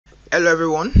Hello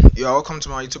everyone, you are welcome to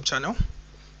my YouTube channel.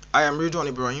 I am Ridwan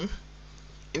Ibrahim.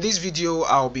 In this video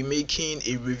I'll be making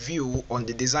a review on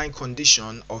the design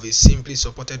condition of a simply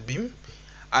supported beam,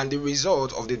 and the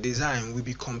result of the design will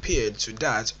be compared to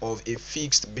that of a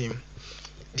fixed beam.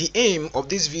 The aim of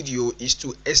this video is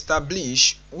to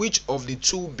establish which of the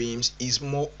two beams is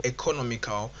more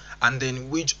economical and then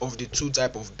which of the two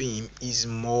type of beam is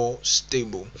more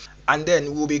stable. And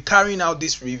then we'll be carrying out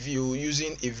this review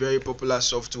using a very popular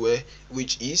software,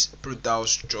 which is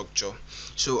ProtaStructure.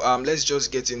 So let's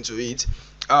just get into it.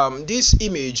 From this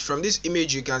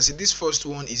image you can see this first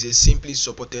one is a simply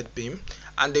supported beam,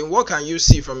 and then what can you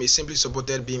see from a simply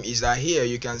supported beam is that here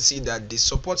you can see that the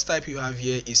support type you have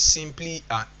here is simply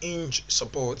a hinge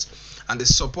support, and the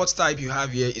support type you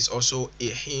have here is also a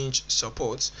hinge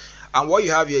support, and what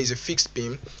you have here is a fixed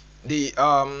beam.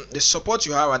 The support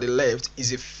you have at the left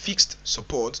is a fixed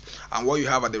support, and what you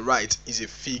have at the right is a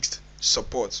fixed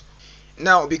support.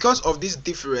 Now, because of this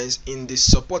difference in the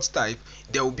support type,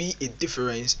 there will be a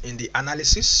difference in the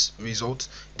analysis result,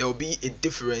 there will be a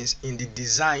difference in the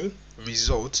design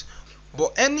result,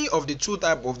 but any of the two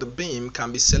type of the beam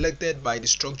can be selected by the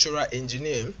structural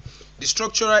engineer. The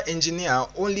structural engineer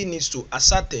only needs to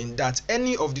ascertain that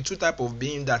any of the two type of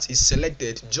beam that is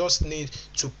selected just need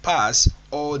to pass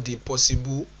all the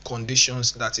possible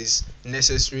conditions that is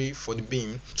necessary for the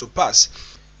beam to pass.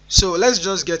 So let's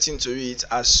just get into it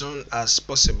as soon as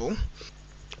possible.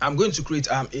 I'm going to create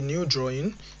a new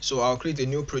drawing, so I'll create a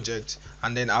new project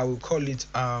and then I will call it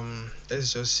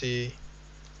let's just say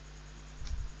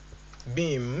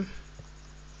beam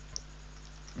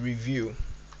review.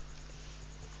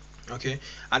 Okay,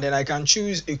 and then I can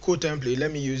choose a code template.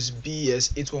 Let me use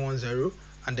BS8110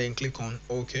 and then click on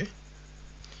OK.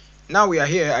 Now we are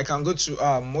here. I can go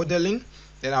to modeling,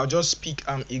 then I'll just pick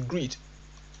a grid.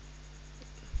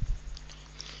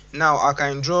 Now I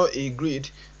can draw a grid.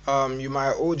 You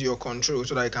might hold your control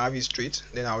so that I can have it straight,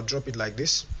 then I'll drop it like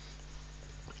this.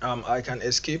 I can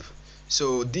escape,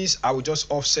 so this I will just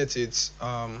offset it.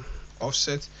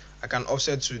 Offset, I can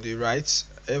offset to the right,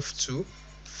 F2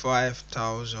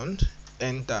 5000,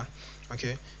 enter.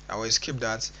 Okay, I will escape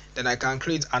that. Then I can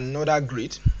create another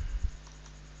grid,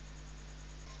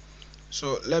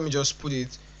 so let me just put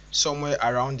it somewhere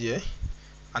around here,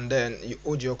 and then you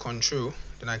hold your control,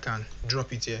 then I can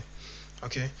drop it here.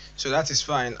 Okay, so that is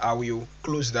fine. I will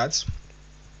close that.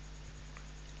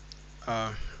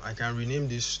 I can rename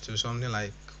this to something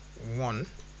like 1.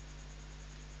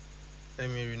 Let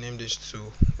me rename this to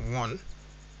 1,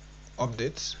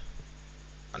 update,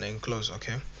 and then close.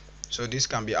 Okay, so this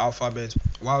can be alphabet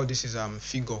while this is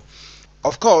figure.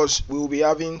 Of course, we will be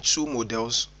having two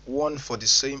models, one for the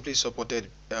simply supported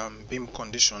beam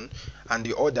condition and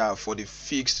the other for the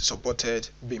fixed supported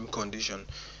beam condition.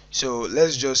 So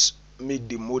let's just make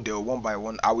the model one by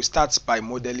one. I will start by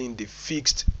modeling the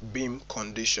fixed beam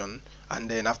condition, and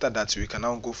then after that we can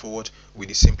now go forward with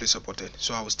the simply supported.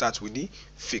 So I will start with the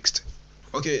fixed.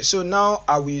 Okay, so now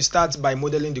I will start by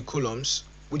modeling the columns,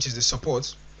 which is the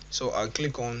support. So I'll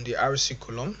click on the RC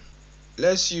column.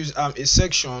 Let's use a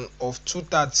section of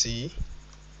 230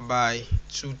 by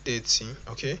 230.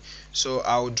 Okay, so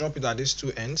I'll drop it at these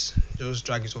two ends, just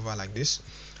drag it over like this,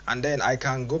 and then I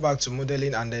can go back to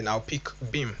modeling and then I'll pick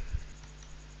beam.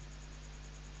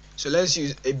 So let's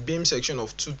use a beam section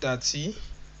of 230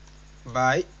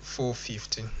 by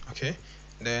 450. Okay,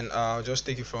 then I'll just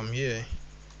take it from here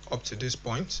up to this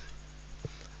point,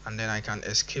 and then I can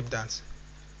escape that.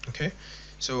 Okay,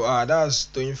 so that's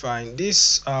doing fine.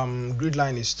 This grid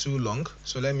line is too long,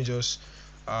 so let me just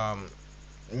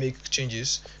make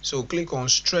changes. So click on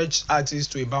stretch axis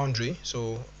to a boundary.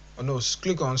 So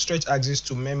click on stretch axis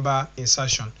to member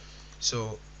insertion.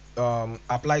 So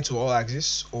apply to all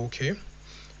axes. Okay,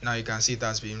 now you can see it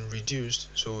has been reduced,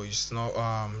 so it's not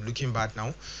looking bad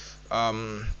now.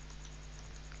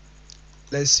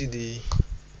 Let's see the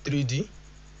 3D.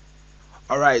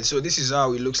 Alright, so this is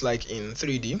how it looks like in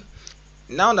 3D.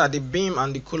 Now that the beam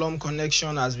and the column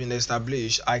connection has been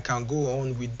established, I can go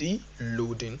on with the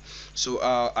loading. So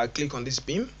I click on this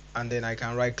beam and then I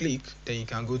can right click, then you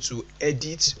can go to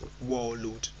edit wall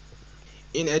load.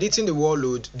 In editing the wall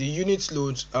load, the unit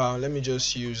load, let me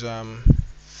just use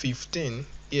 15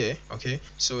 here. Okay,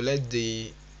 so let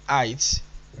the height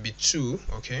be 2.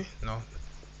 Okay, no,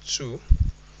 2.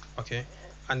 Okay,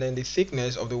 and then the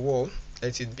thickness of the wall,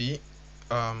 let it be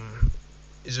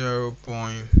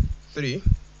 0.3.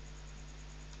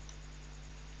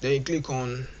 then you click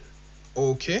on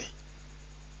OK.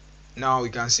 Now we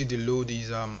can see the load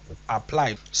is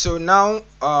applied. So now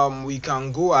we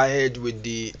can go ahead with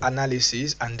the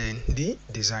analysis and then the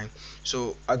design.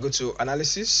 So I go to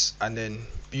analysis and then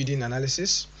building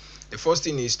analysis. The first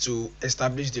thing is to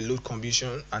establish the load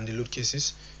condition and the load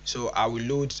cases. So I will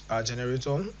load a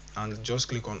generator and just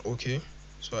click on OK.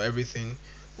 So everything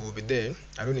will be there.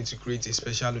 I don't need to create a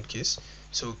special load case.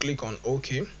 So click on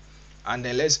OK, and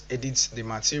then let's edit the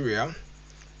material.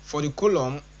 For the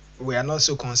column, we are not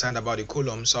so concerned about the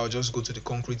column, so I'll just go to the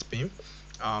concrete beam.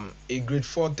 A grade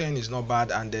 410 is not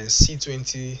bad, and then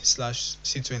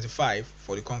C20/C25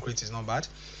 for the concrete is not bad.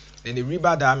 Then the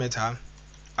rebar diameter,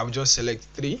 I will just select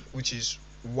 3, which is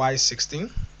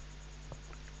Y16,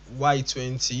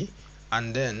 Y20,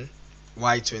 and then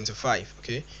Y25.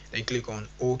 Okay, then click on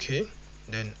OK,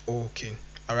 then OK.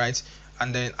 All right,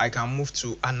 and then I can move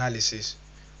to analysis.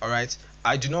 All right,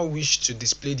 I do not wish to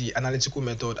display the analytical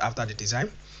method after the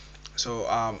design, so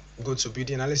go to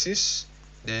building analysis.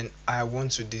 Then I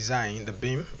want to design the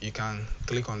beam. You can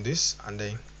click on this and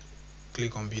then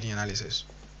click on building analysis.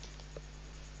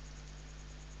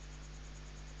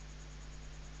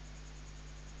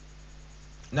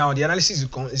 Now the analysis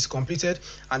is completed,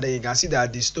 and then you can see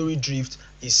that the story drift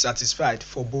is satisfied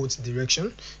for both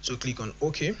direction. So click on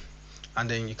OK, and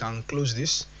then you can close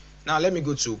this. Now let me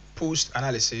go to post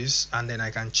analysis, and then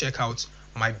I can check out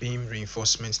my beam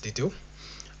reinforcement detail.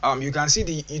 You can see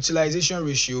the utilization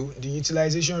ratio. The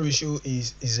utilization ratio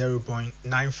is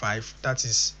 0.95. That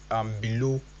is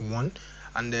below 1.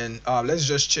 And then let's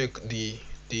just check the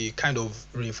kind of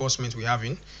reinforcement we have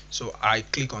in. So I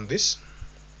click on this.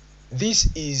 This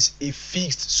is a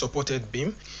fixed supported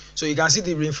beam. So you can see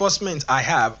the reinforcement I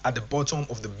have at the bottom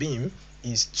of the beam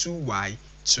is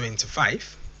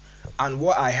 2Y25, and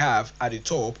what I have at the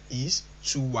top is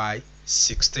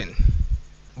 2Y16.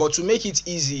 But to make it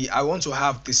easy, I want to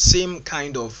have the same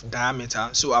kind of diameter,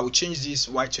 so I will change this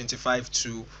Y25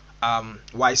 to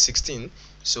Y16.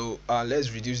 So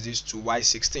let's reduce this to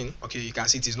Y16. Okay, you can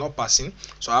see it is not passing,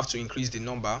 so I have to increase the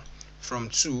number from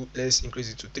 2. Let's increase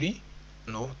it to 3.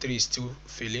 No, 3 is still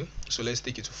failing, so let's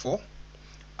take it to 4,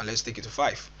 and let's take it to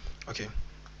 5. Okay,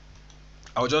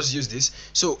 I'll just use this.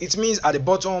 So it means at the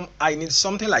bottom I need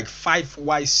something like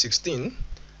 5Y16,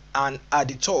 and at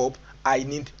the top I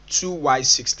need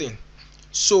 2Y16.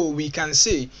 So we can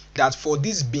say that for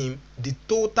this beam, the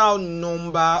total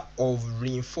number of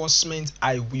reinforcement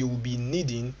I will be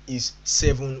needing is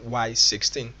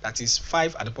 7Y16. That is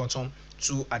 5 at the bottom,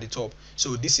 2 at the top.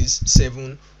 So this is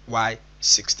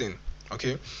 7Y16.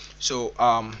 Okay, so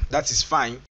that is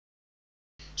fine.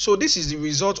 So this is the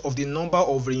result of the number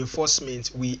of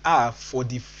reinforcements we have for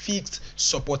the fixed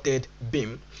supported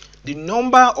beam. The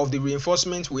number of the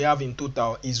reinforcements we have in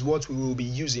total is what we will be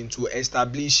using to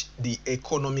establish the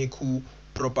economical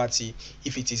property,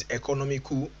 if it is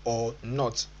economical or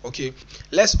not. Okay,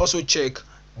 let's also check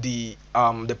the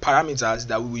parameters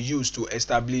that we will use to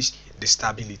establish the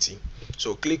stability.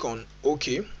 So click on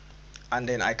OK, and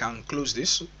then I can close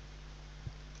this.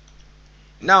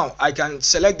 Now I can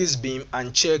select this beam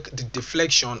and check the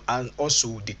deflection and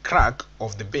also the crack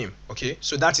of the beam. Okay,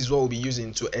 so that is what we'll be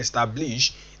using to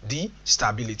establish the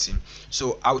stability.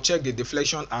 So I'll check the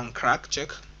deflection and crack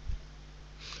check,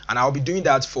 and I'll be doing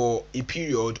that for a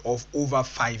period of over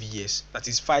 5 years, that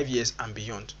is 5 years and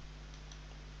beyond.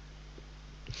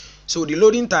 So the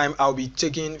loading time, I'll be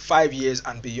taking 5 years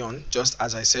and beyond, just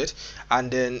as I said.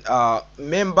 And then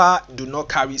member do not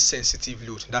carry sensitive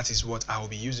load. That is what I'll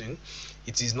be using.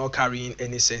 It is not carrying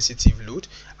any sensitive load.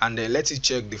 And then let it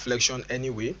check deflection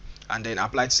anyway, and then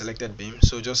apply to selected beam.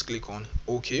 So just click on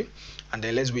OK, and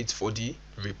then let's wait for the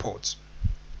report.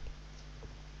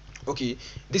 Okay,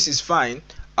 this is fine.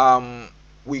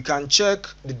 We can check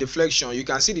the deflection. You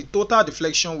can see the total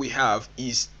deflection we have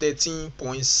is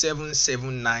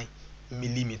 13.779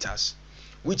 millimeters,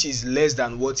 which is less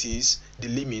than what is the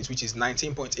limit, which is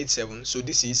 19.87. So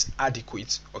this is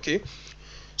adequate. Okay,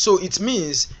 so it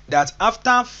means that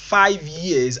after 5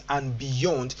 years and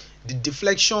beyond, the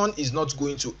deflection is not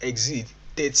going to exceed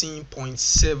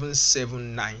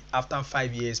 13.779 after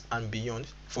 5 years and beyond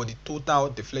for the total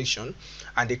deflection,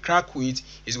 and the crack width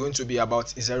is going to be about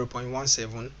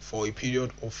 0.17 for a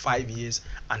period of 5 years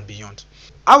and beyond.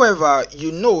 However,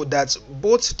 you know that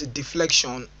both the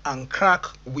deflection and crack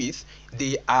width,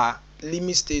 they are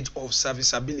limit state of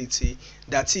serviceability.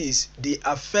 That is, they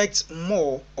affect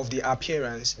more of the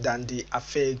appearance than they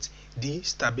affect the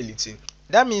stability.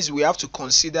 That means we have to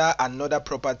consider another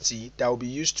property that will be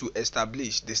used to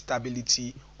establish the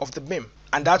stability of the beam,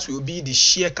 and that will be the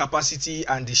shear capacity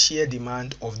and the shear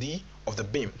demand of the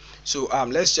beam. So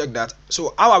let's check that.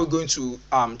 So how are we going to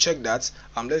check that?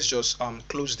 Let's just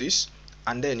close this,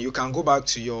 and then you can go back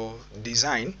to your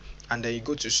design, and then you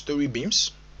go to story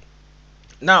beams.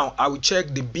 Now I will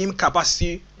check the beam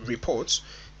capacity report.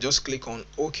 Just click on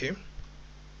OK,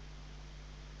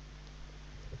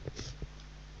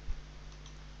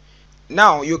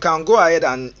 Now you can go ahead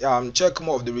and check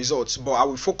more of the results, but I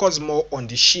will focus more on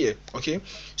the shear. Okay,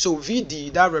 so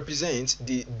VD, that represents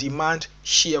the demand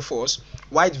shear force,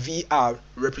 while VR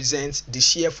represents the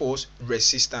shear force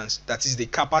resistance, that is the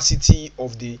capacity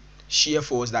of the shear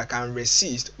force that can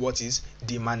resist what is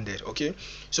demanded. Okay,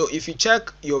 so if you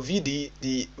check your VD,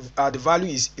 the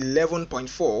value is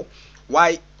 11.4,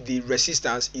 while the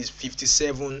resistance is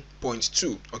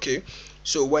 57.2. okay,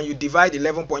 so when you divide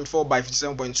 11.4 by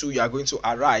 57.2, you are going to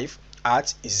arrive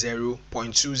at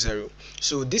 0.20.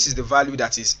 so this is the value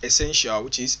that is essential,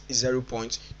 which is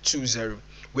 0.20.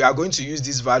 we are going to use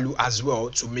this value as well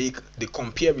to make the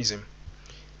comparison.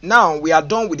 Now we are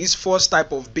done with this first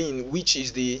type of beam, which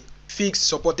is the fixed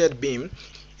supported beam.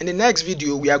 In the next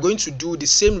video, we are going to do the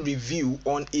same review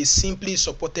on a simply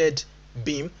supported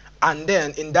beam, and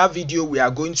then in that video we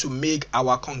are going to make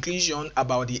our conclusion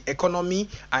about the economy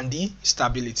and the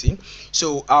stability.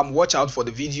 So watch out for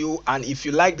the video, and if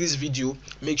you like this video,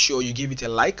 make sure you give it a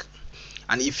like,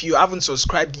 and if you haven't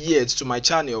subscribed yet to my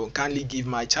channel, kindly give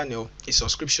my channel a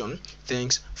subscription.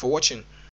 Thanks for watching.